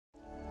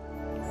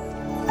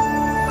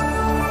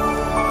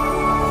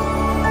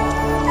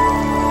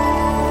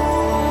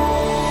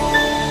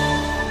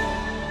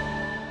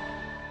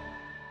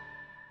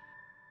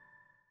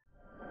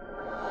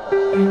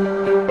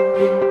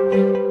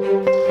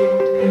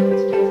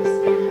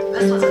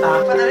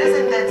for the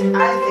reason that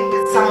I think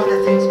it's some of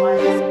the things why.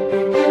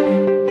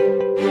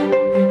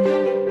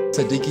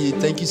 Sadiki,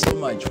 thank you so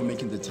much for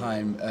making the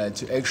time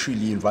to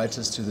actually invite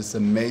us to this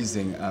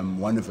amazing,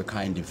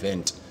 one-of-a-kind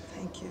event.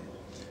 Thank you.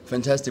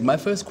 Fantastic. My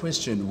first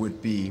question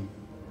would be,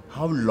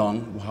 how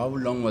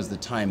long was the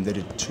time that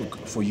it took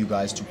for you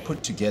guys to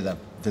put together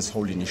this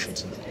whole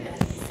initiative?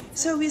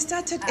 So we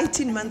started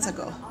 18 months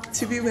ago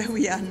to be where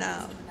we are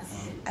now.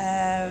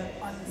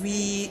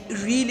 We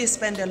really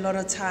spend a lot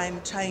of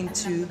time trying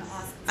to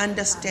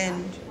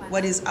understand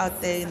what is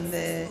out there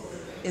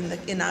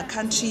in our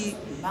country,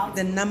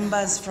 the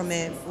numbers from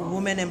a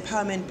women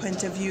empowerment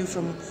point of view,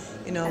 from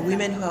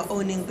women who are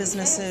owning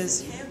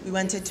businesses. We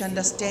wanted to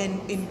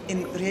understand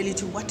in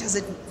reality what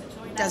does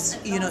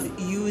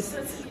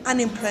youth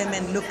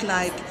unemployment look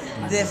like.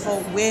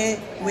 Therefore,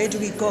 where do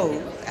we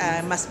go?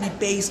 Must be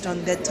based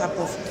on that type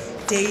of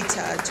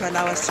data to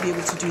allow us to be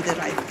able to do the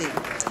right thing.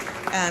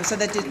 So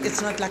that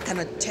it's not like kind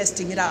of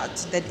testing it out,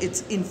 that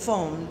it's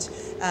informed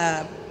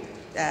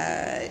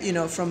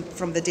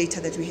from the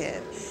data that we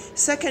have.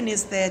 Second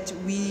is that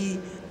we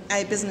are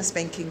a business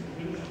banking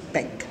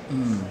bank.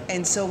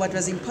 And so what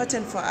was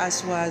important for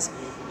us was,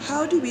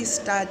 how do we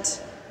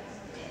start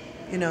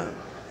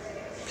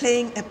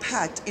playing a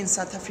part in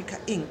South Africa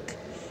Inc.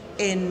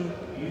 in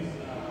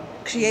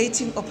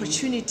creating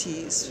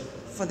opportunities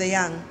for the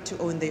young to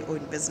own their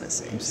own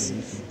businesses.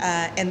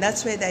 And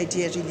that's where the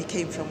idea really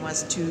came from,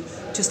 was to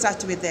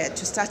start with that,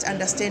 to start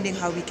understanding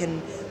how we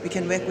can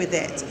work with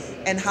that,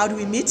 and how do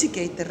we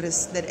mitigate the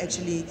risk that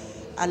actually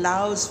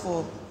allows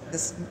for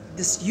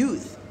this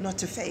youth not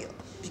to fail.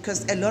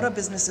 Because a lot of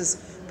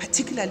businesses,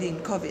 particularly in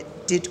COVID,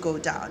 did go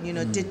down,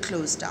 did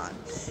close down.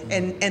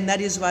 And that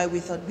is why we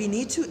thought we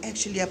need to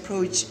actually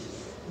approach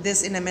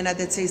this in a manner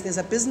that says there's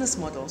a business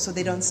model, so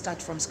they don't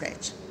start from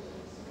scratch.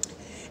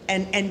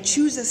 And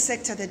choose a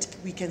sector that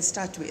we can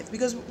start with.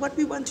 Because what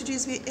we want to do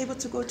is be able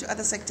to go to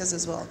other sectors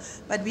as well.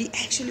 But we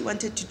actually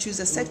wanted to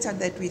choose a sector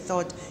that we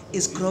thought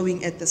is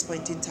growing at this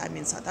point in time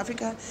in South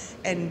Africa.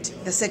 And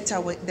the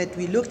sector that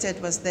we looked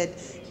at was that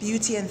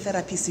beauty and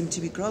therapy seem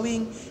to be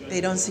growing. They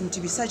don't seem to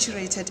be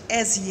saturated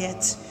as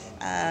yet.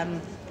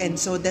 And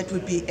so that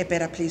would be a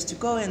better place to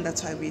go. And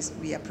that's why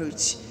we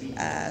approach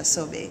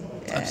Sorbet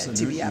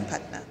to be our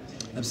partner.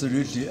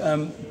 Absolutely.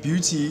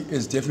 Beauty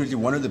is definitely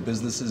one of the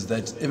businesses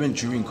that, even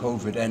during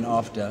COVID and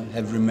after,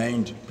 have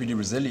remained pretty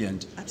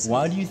resilient. Absolutely.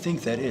 Why do you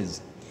think that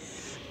is?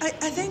 I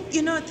think,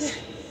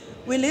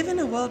 we live in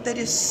a world that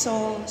is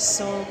so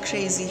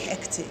crazy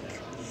hectic,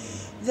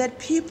 that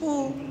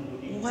people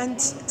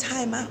want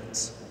time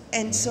out.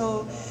 And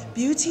so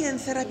beauty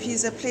and therapy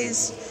is a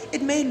place,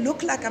 it may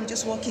look like I'm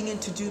just walking in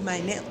to do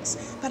my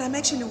nails, but I'm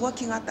actually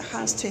walking out the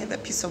house to have a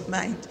peace of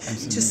mind.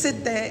 Absolutely. To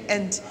sit there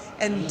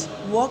and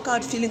walk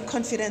out feeling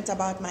confident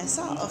about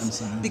myself.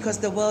 Absolutely. Because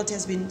the world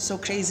has been so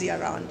crazy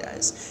around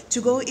us. To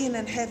go in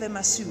and have a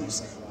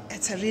masseuse,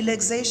 it's a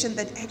relaxation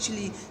that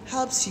actually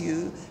helps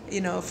you,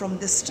 from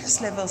the stress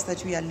levels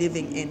that we are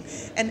living in.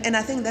 And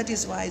I think that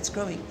is why it's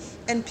growing.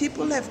 And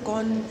people have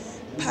gone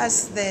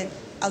past the,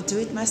 I'll do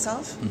it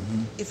myself.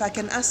 If I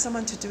can ask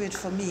someone to do it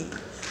for me,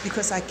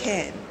 because I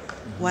can,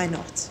 why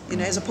not?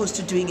 As opposed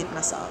to doing it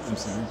myself.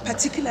 Absolutely.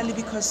 Particularly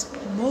because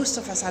most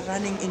of us are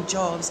running in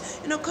jobs.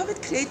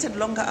 COVID created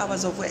longer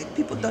hours of work.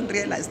 People don't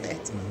realize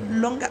that.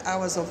 Longer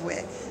hours of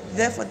work.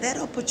 Therefore, that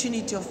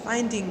opportunity of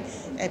finding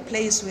a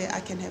place where I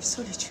can have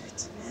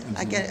solitude.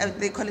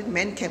 They call it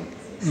man camp.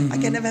 I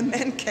can have a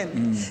man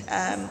camp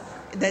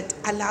that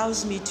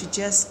allows me to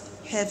just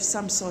have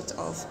some sort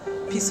of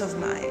peace of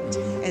mind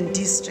and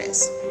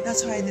de-stress.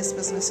 That's why these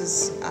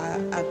businesses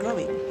are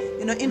growing.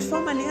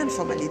 Informally and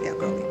formally, they're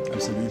growing.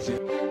 Absolutely.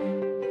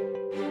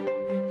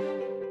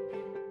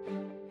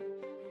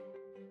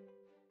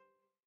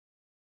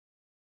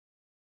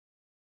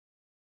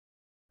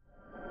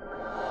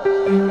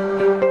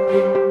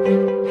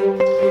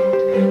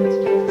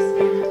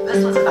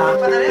 This was about,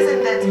 for the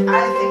reason that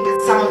I think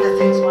it's some of the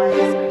things why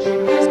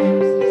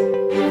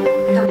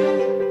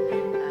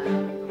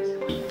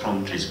the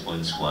prompt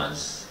response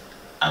was,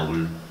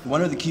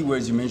 One of the key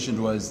words you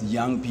mentioned was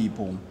young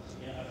people.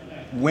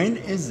 When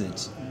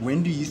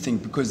do you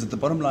think, because the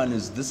bottom line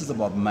is this is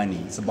about money,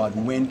 it's about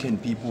when can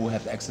people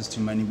have access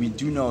to money. We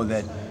do know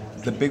that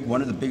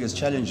one of the biggest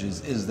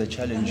challenges is the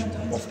challenge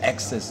of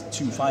access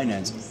to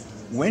finance.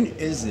 When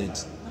is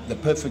it the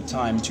perfect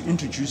time to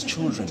introduce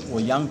children or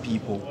young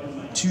people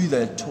to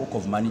the talk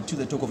of money, to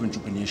the talk of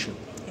entrepreneurship?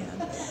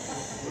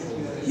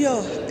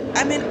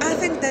 I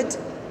think that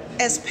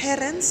as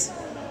parents,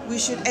 we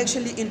should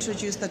actually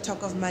introduce the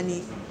talk of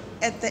money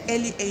at the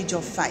early age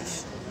of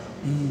 5.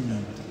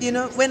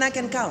 When I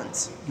can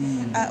count.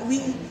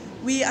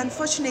 We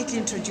unfortunately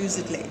introduce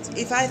it late.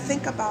 If I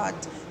think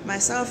about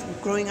myself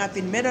growing up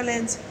in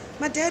Meadowlands,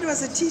 my dad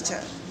was a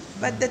teacher.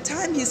 But the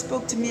time he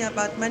spoke to me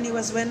about money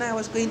was when I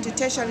was going to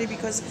tertiary,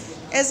 because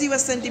as he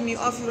was sending me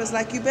off, he was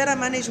like, you better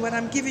manage what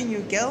I'm giving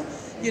you, girl.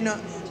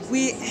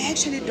 We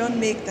actually don't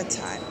make the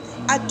time.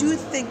 I do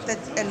think that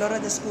a lot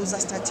of the schools are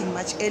starting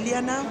much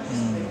earlier now,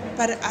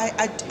 but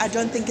I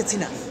don't think it's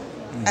enough.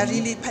 I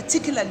really,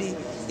 particularly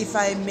if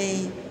I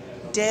may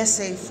dare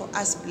say, for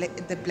us,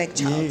 the black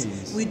child,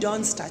 Yes. we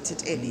don't start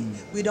it early.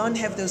 We don't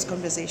have those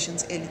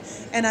conversations early.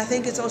 And I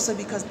think it's also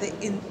because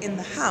in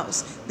the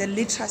house, the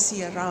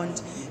literacy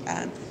around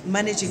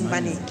managing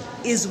money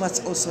is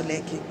what's also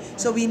lacking.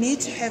 So we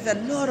need to have a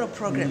lot of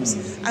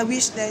programs. I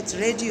wish that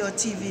radio or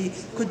TV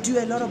could do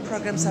a lot of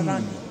programs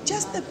around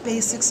just the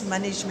basics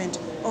management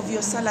of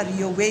your salary,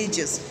 your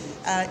wages.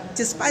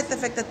 Despite the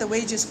fact that the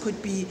wages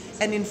could be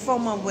an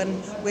informal one,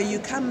 where you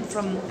come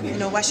from,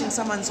 washing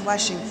someone's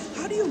washing,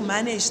 how do you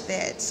manage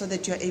that so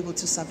that you're able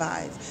to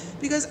survive?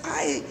 Because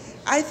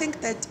I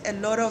think that a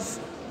lot of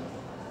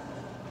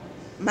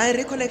my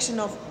recollection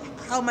of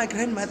how my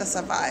grandmother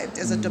survived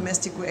as a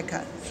domestic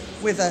worker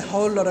with a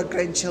whole lot of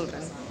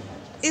grandchildren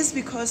is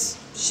because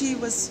she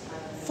was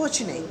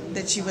fortunate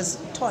that she was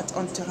taught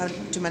on to how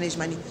to manage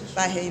money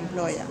by her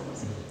employer.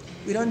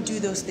 We don't do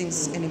those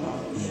things anymore.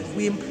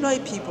 We employ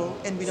people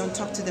and we don't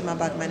talk to them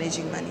about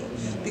managing money,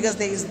 because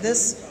there is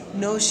this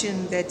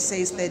notion that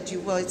says that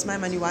it's my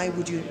money. Why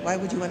would you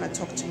want to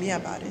talk to me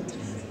about it?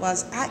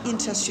 Whereas our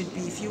interest should be,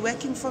 if you're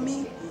working for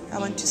me, I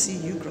want to see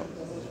you grow.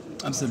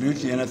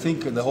 Absolutely, and I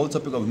think the whole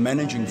topic of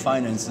managing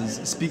finances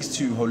speaks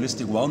to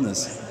holistic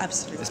wellness.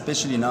 Absolutely.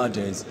 Especially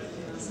nowadays.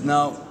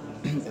 Now,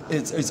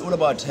 it's all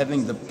about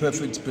having the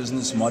perfect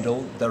business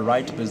model, the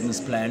right business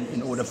plan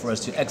in order for us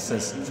to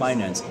access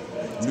finance.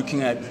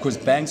 Because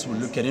banks will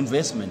look at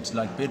investment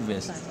like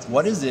Bidvest. Right.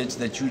 What is it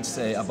that you'd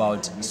say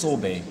about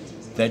Sorbet,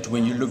 that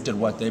when you looked at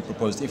what they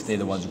proposed, if they're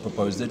the ones who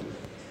proposed it,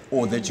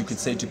 or that you could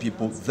say to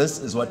people, this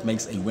is what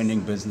makes a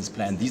winning business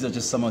plan? These are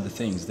just some of the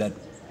things that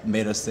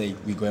made us say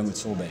we're going with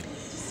Sorbet.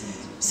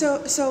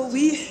 So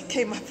we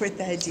came up with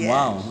the idea.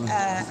 Wow.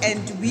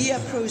 And we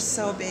approached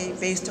Sorbet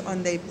based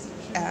on their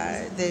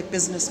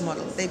business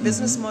model. Their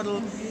business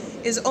model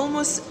is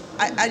almost,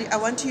 I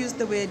want to use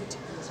the word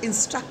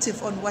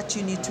instructive on what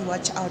you need to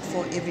watch out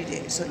for every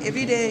day. So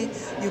every day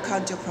you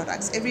count your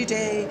products. Every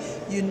day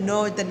you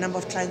know the number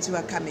of clients who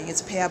are coming.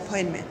 It's per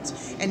appointment.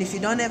 And if you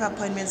don't have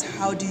appointments,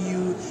 how do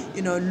you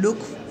look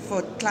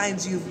for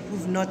clients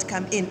who've not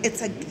come in?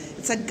 It's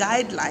a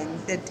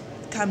guideline that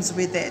comes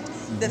with it.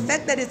 The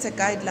fact that it's a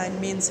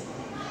guideline means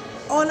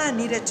all I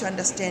needed to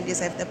understand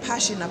is I have the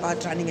passion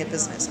about running a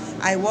business.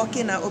 I walk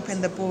in, I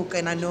open the book,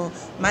 and I know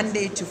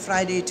Monday to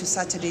Friday to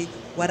Saturday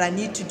what I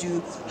need to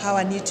do, how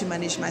I need to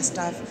manage my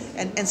staff.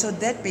 And so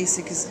that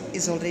basic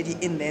is already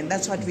in there, and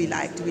that's what we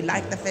liked. We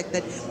like the fact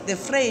that the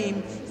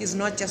frame is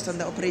not just on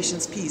the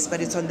operations piece,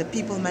 but it's on the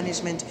people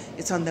management,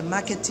 it's on the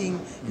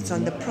marketing, it's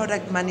on the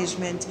product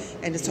management,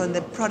 and it's on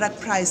the product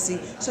pricing.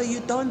 So you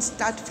don't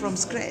start from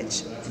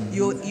scratch.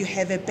 You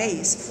have a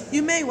base.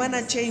 You may want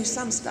to change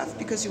some stuff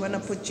because you want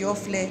to put your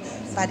flair,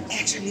 but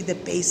actually the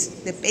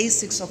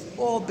basics of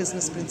all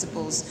business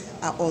principles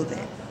are all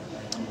there.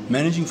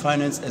 Managing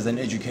finance as an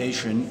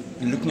education,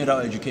 looking at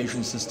our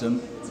education system,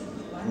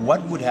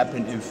 what would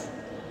happen if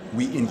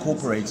we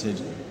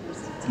incorporated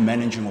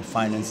managing of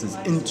finances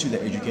into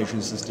the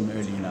education system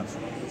early enough?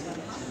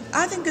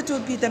 I think it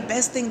would be the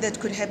best thing that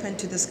could happen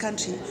to this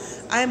country.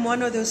 I'm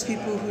one of those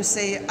people who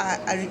say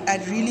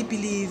I really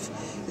believe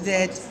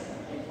that,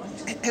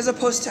 as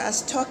opposed to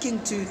us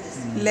talking to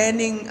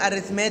learning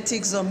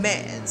arithmetics or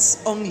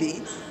maths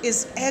only,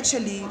 is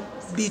actually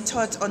be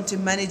taught onto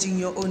managing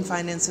your own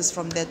finances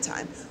from that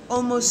time.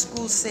 Almost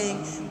schools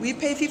saying, we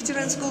pay 50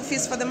 rand school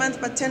fees for the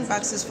month, but 10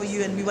 bucks is for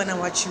you, and we want to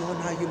watch you on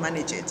how you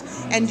manage it.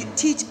 And you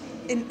teach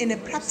in a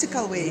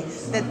practical way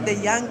that the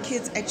young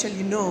kids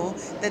actually know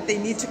that they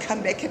need to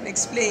come back and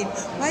explain,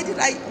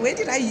 where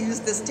did I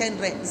use this 10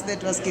 rands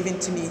that was given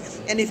to me?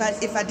 And if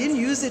I didn't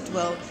use it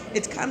well,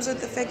 it comes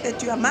with the fact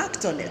that you are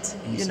marked on it,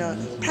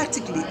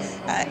 practically.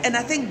 And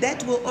I think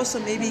that will also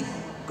maybe,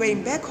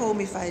 going back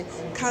home, if I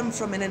come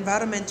from an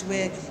environment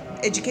where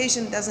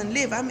education doesn't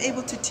live, I'm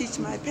able to teach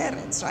my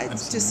parents, right?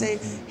 Absolutely. To say,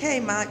 hey,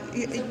 Ma,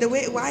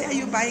 why are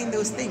you buying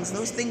those things?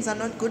 Those things are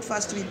not good for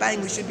us to be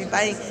buying. We should be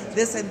buying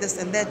this and this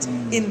and that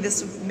in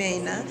this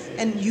manner,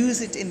 and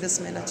use it in this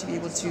manner to be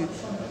able to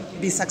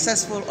be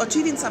successful or to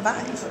even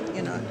survive,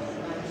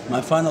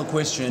 My final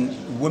question,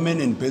 women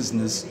in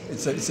business,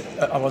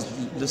 I was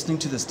listening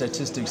to the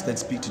statistics that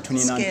speak to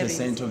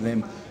 29% of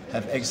them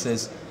have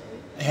access.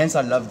 Hence,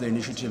 I love the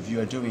initiative you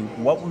are doing.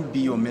 What would be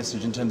your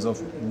message in terms of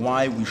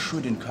why we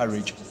should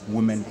encourage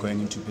women going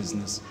into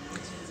business?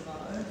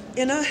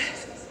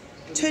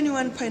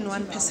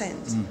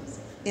 21.1%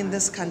 in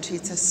this country,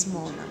 it's a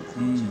small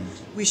number.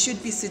 We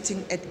should be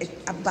sitting at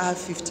above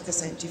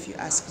 50%, if you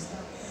ask me.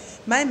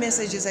 My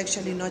message is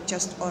actually not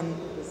just on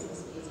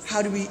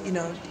how do we,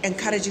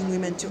 encouraging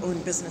women to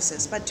own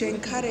businesses, but to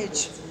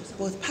encourage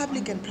both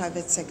public and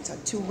private sector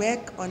to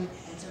work on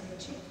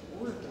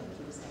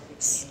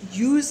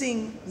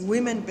using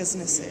women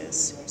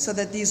businesses so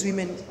that these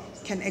women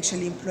can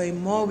actually employ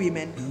more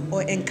women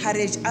or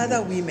encourage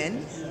other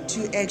women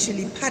to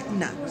actually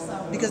partner,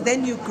 because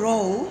then you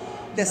grow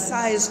the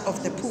size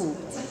of the pool.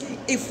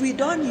 If we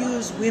don't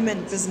use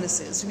women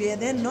businesses, we are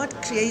then not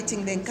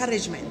creating the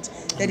encouragement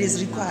that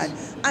is required.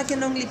 I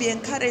can only be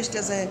encouraged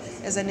as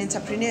an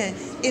entrepreneur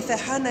if a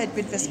Hannah at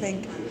Bidvest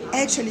Bank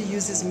actually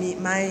uses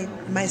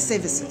my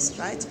services,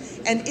 right?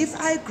 And if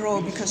I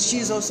grow because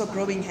she's also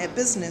growing her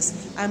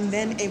business, I'm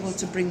then able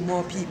to bring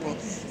more people.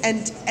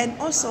 And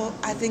also,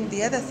 I think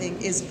the other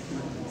thing is,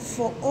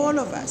 for all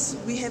of us,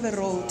 we have a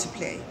role to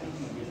play.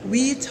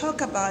 We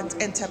talk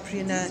about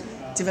entrepreneur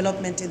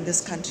development in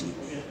this country.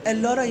 A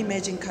lot of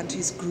emerging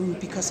countries grew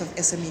because of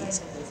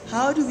SMEs.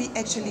 How do we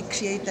actually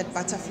create that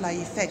butterfly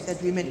effect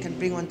that women can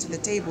bring onto the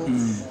table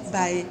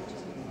by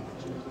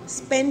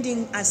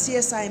spending our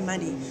CSI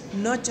money,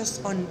 not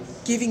just on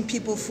giving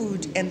people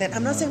food, and then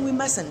I'm not saying we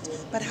mustn't,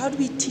 but how do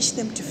we teach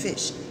them to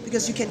fish?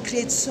 Because you can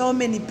create so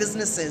many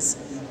businesses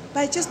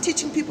by just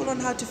teaching people on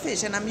how to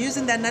fish. And I'm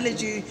using the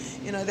analogy,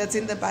 that's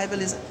in the Bible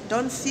is,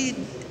 don't feed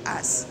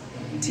us,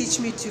 teach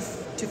me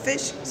to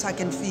fish so I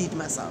can feed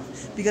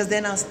myself, because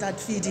then I'll start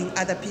feeding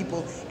other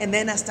people, and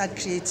then I start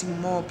creating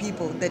more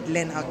people that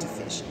learn how to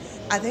fish.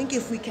 I think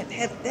if we can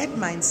have that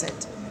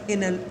mindset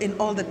in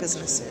all the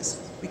businesses,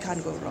 we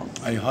can't go wrong.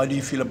 And how do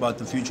you feel about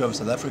the future of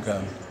South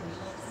Africa?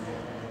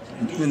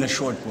 In a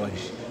short way.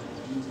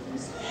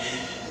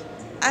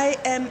 I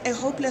am a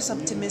hopeless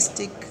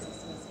optimistic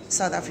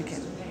South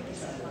African.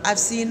 I've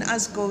seen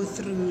us go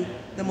through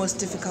the most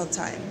difficult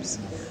times.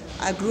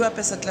 I grew up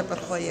as a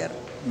Klippergooier,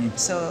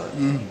 so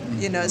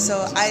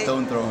so I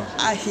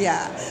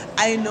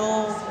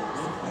know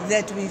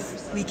that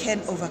we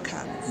can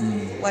overcome.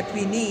 What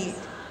we need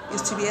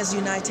is to be as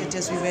united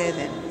as we were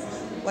then.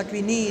 What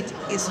we need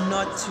is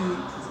not to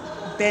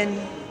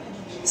bend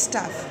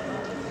stuff,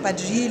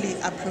 but really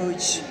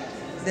approach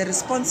the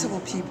responsible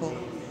people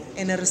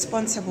in a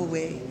responsible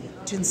way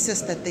to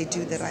insist that they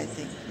do the right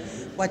thing.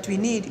 What we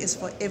need is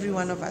for every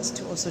one of us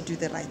to also do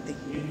the right thing.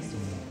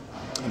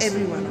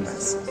 Every one of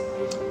us.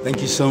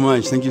 Thank you so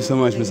much. Thank you so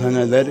much, Ms.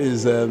 Hannah. That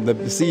is the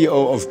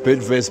CEO of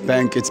Bidvest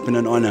Bank. It's been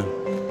an honor.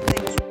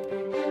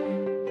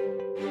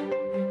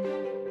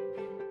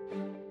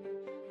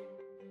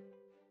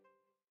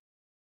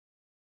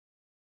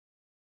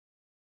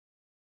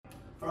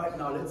 All right,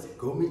 now let's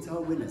go meet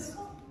our winners.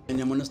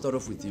 And I'm going to start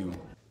off with you.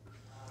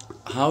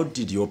 How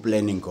did your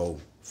planning go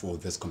for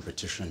this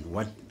competition?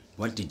 What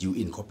did you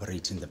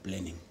incorporate in the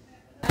planning?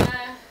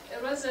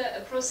 It was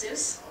a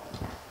process.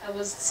 I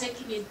was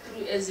taking it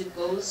through as it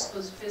goes,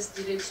 because we first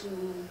needed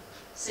to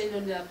send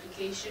on the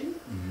application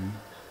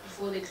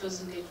before the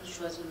closing date, which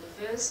was on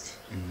the 1st.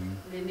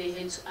 Then they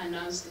had to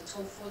announce the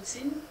top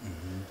 14,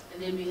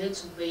 and then we had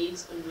to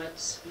wait on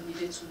what we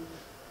needed to,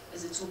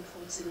 as a top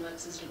 14, what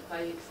is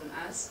required from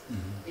us.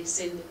 They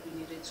said that we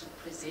needed to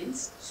present,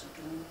 to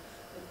do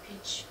a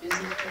pitch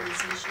business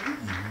presentation,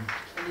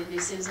 and then they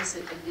sent us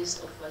a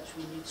list of what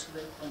we need to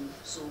work on.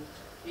 So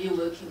we are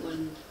working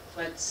on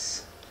what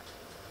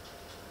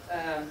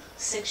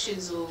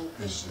sections or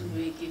questions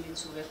we were given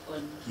to work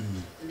on,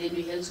 and then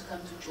we had to come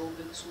to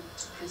Joburg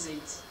to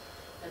present.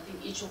 I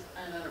think each of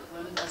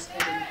one of us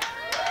had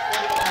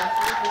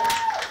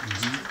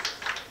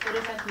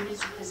 45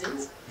 minutes to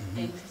present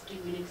and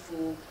 15 minutes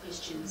for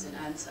questions and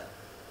answer.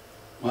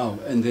 Wow,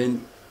 and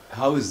then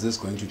how is this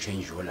going to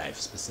change your life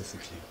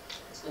specifically?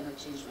 It's going to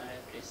change my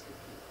life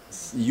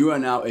drastically. You are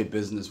now a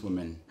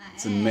businesswoman.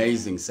 It's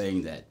amazing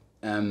saying that.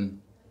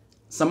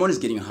 Someone is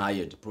getting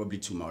hired probably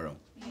tomorrow.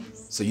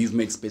 Yes. So you've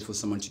made space for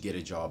someone to get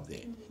a job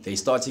there. They're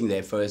starting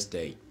their first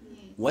day. Yes.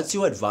 What's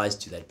your advice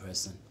to that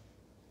person?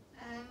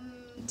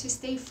 To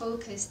stay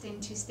focused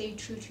and to stay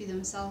true to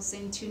themselves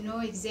and to know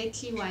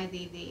exactly why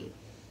they're there.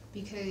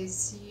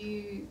 Because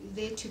you're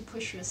there to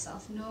push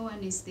yourself. No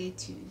one is there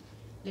to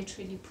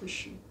literally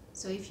push you.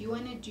 So if you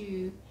want to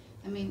do,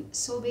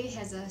 Sorbet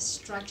has a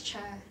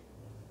structure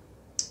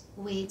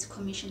where it's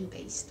commission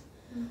based.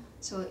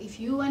 So if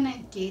you want to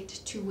get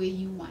to where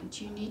you want,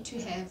 you need to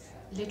have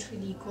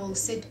literally goals,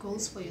 set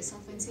goals for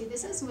yourself and say,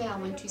 this is where I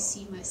want to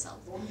see myself.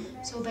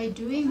 So by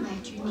doing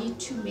that, you need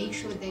to make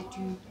sure that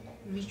you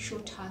reach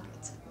your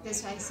target.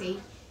 That's why I say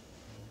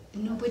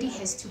nobody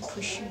has to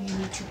push you, you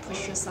need to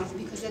push yourself,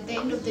 because at the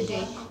end of the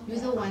day, you're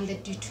the one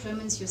that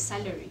determines your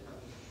salary.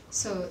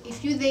 So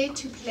if you're there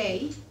to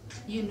play,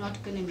 you're not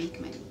going to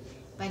make money.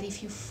 But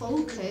if you're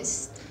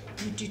focused,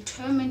 you're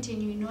determined,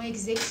 and you know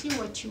exactly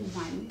what you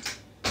want,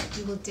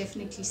 you will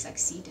definitely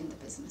succeed in the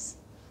business.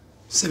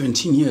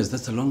 17 years,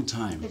 that's a long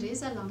time. It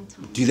is a long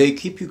time. Do they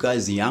keep you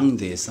guys young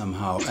there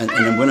somehow? And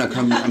I'm gonna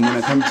come to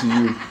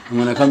you. I'm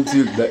gonna come to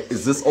you.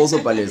 Is this also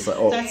Palesa?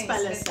 Oh. That's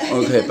Palesa.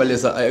 Okay,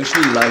 Palesa. I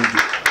actually loved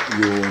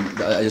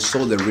I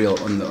saw the reel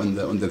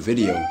on the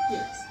video.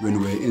 Yes. When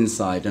we were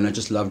inside, and I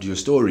just loved your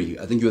story.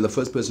 I think you were the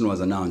first person who was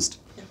announced.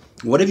 Yeah.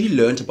 What have you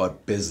learned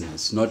about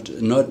business? Not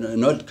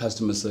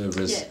customer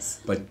service, yes,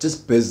 but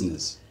just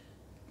business.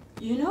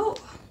 You know,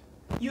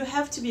 you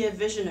have to be a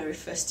visionary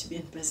first to be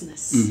in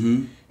business.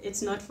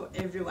 It's not for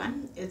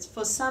everyone. It's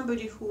for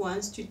somebody who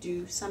wants to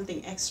do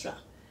something extra.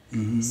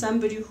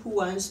 Somebody who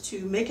wants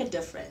to make a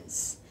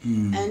difference.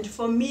 And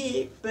for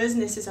me,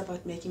 business is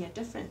about making a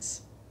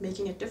difference.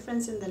 Making a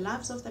difference in the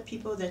lives of the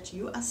people that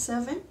you are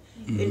serving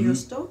in your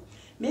store.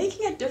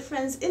 Making a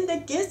difference in the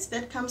guests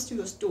that comes to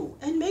your store.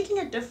 And making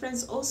a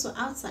difference also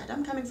outside.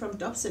 I'm coming from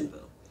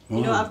Dobsonville.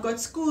 You know, Wow. I've got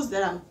schools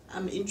that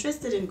I'm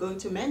interested in going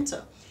to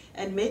mentor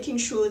and making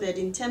sure that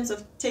in terms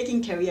of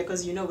taking career,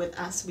 because you know with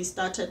us, we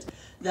started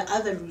the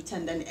other route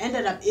and then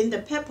ended up in the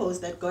purpose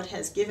that God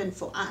has given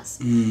for us.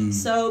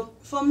 So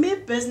for me,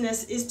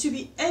 business is to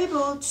be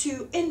able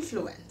to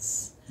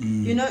influence.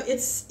 You know,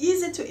 it's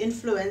easy to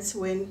influence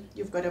when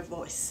you've got a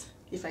voice,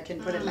 if I can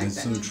put it like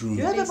That's that. so true.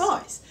 You have a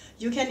voice.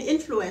 You can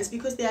influence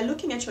because they are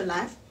looking at your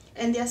life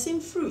and they are seeing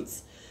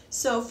fruits.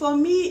 So for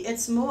me,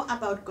 it's more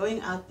about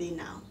going out there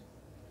now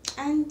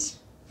and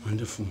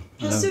Wonderful.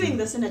 I love pursuing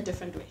that. this in a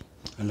different way.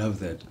 I love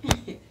that.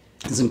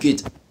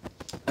 Zimkit,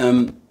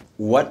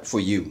 what for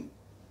you?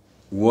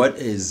 What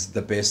is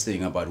the best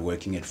thing about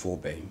working at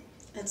Sorbet?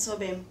 At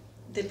Sorbet,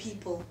 the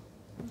people.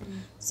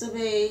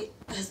 Sorbet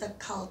has a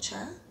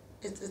culture.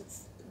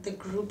 It's the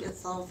group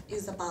itself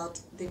is about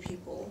the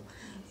people.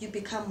 You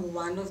become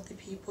one of the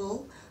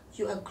people.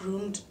 You are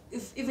groomed.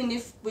 Even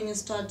if when you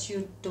start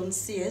you don't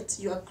see it,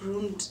 you are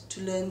groomed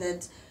to learn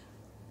that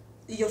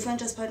your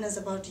franchise partner is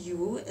about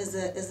you as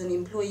an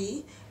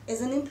employee.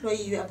 As an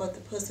employee, you're about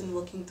the person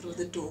walking through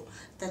the door.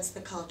 That's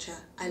the culture.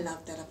 I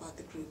love that about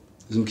the group.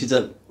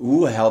 Zimkita,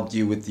 who helped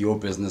you with your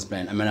business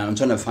plan? I mean, I'm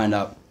trying to find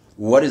out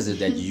what is it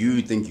that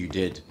you think you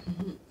did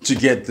to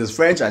get this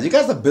franchise? You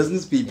guys are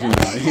business people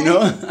now, you know?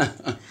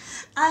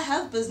 I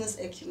have business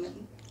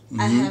acumen.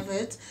 I have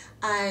it.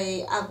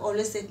 I've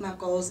always set my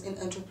goals in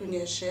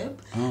entrepreneurship.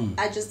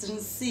 I just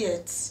didn't see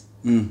it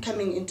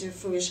coming into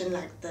fruition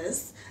like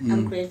this.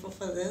 I'm grateful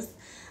for this.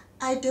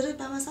 I did it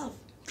by myself.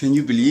 Can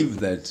you believe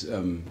that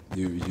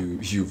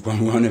you've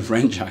won a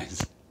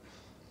franchise?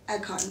 I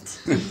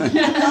can't.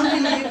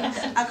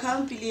 I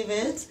can't believe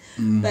it.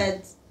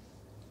 But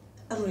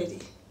I'm ready.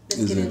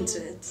 Let's get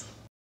into it.